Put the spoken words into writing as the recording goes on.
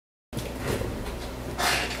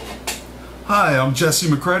Hi, I'm Jesse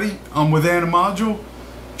McCready. I'm with AniModule.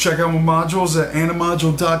 Check out my modules at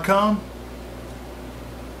AniModule.com.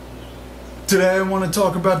 Today I want to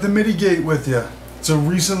talk about the MIDI gate with you. It's a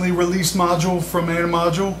recently released module from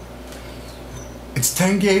AniModule. It's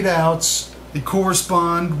 10 gate outs. They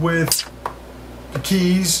correspond with the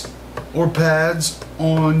keys or pads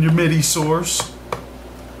on your MIDI source.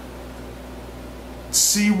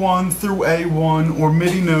 C1 through A1 or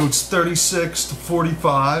MIDI notes 36 to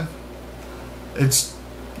 45.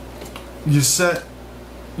 You set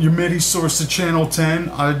your MIDI source to channel 10.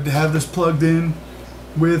 I have this plugged in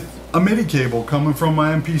with a MIDI cable coming from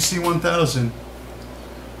my MPC1000.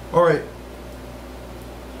 Alright,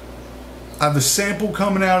 I have a sample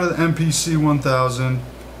coming out of the MPC1000,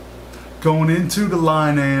 going into the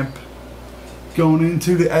line amp, going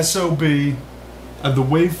into the SOB. I have the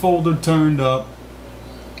Wavefolder turned up.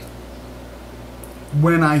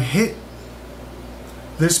 When I hit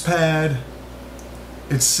this pad,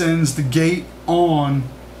 it sends the gate on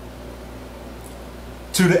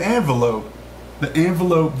to the AnVilope. The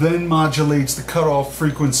AnVilope then modulates the cutoff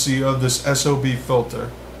frequency of this SOB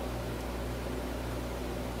filter.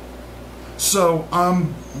 So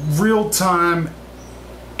I'm real-time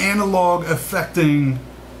analog affecting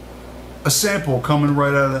a sample coming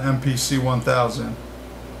right out of the MPC1000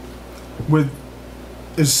 with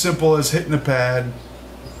as simple as hitting a pad,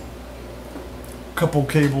 couple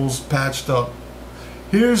cables patched up.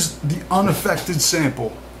 Here's the unaffected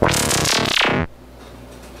sample.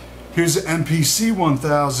 Here's the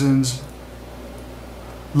MPC1000's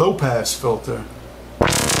low pass filter.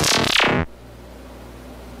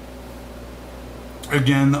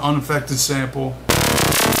 Again, the unaffected sample.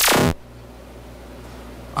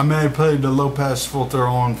 I may have played the low pass filter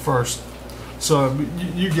on first, so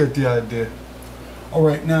you get the idea.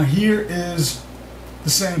 Alright, now here is the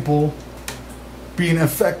sample being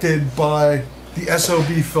affected by the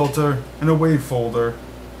SOB filter and a Wavefolder.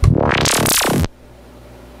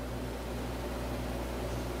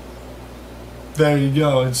 There you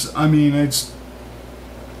go. It's a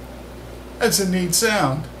neat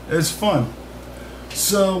sound. It's fun.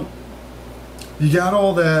 So you got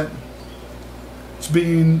all that. It's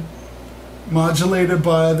being modulated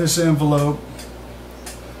by this AnVilope.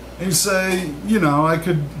 And you say, you know,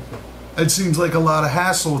 it seems like a lot of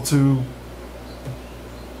hassle to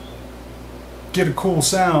get a cool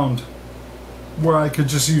sound where I could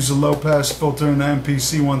just use a low pass filter in the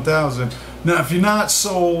MPC1000. Now, if you're not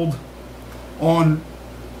sold on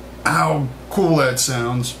how cool that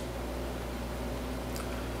sounds,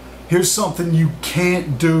 here's something you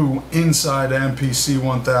can't do inside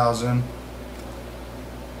MPC1000.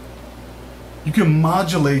 You can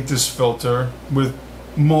modulate this filter with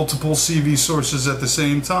multiple CV sources at the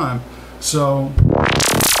same time. So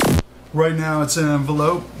right now it's an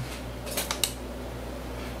AnVilope.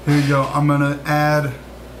 Here you go. I'm gonna add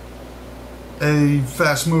a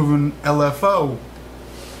fast moving LFO.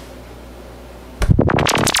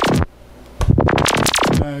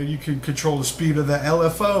 Now you can control the speed of the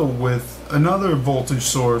LFO with another voltage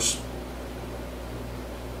source.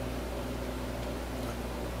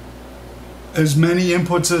 As many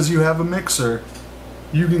inputs as you have a mixer,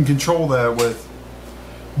 you can control that with.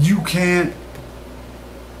 You can't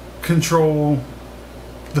control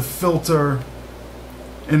the filter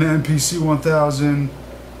in the MPC1000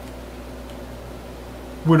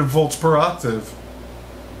 with a volts per octave.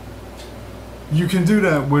 You can do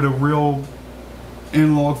that with a real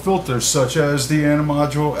analog filter, such as the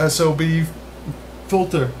AniModule SOB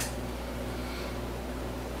filter.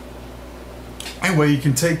 Anyway, you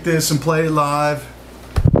can take this and play it live.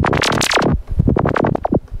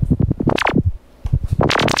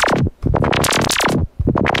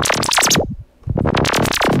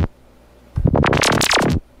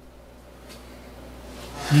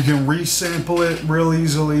 You can resample it real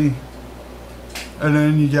easily, and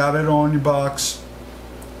then you got it on your box.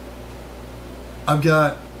 I've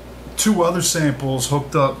got two other samples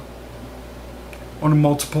hooked up on the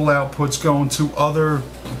multiple outputs going to other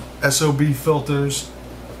SOB filters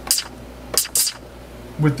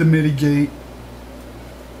with the MIDI gate.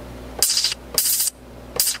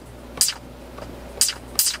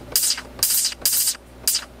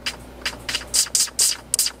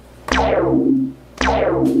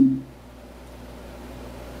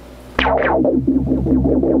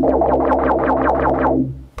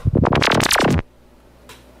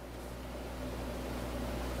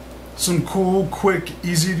 Some cool, quick,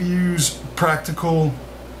 easy to use, practical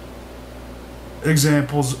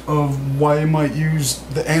examples of why you might use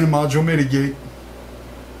the AniModule MIDI gate.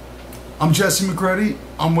 I'm Jesse McCready.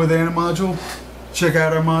 I'm with AniModule. Check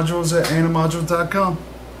out our modules at AniModule.com.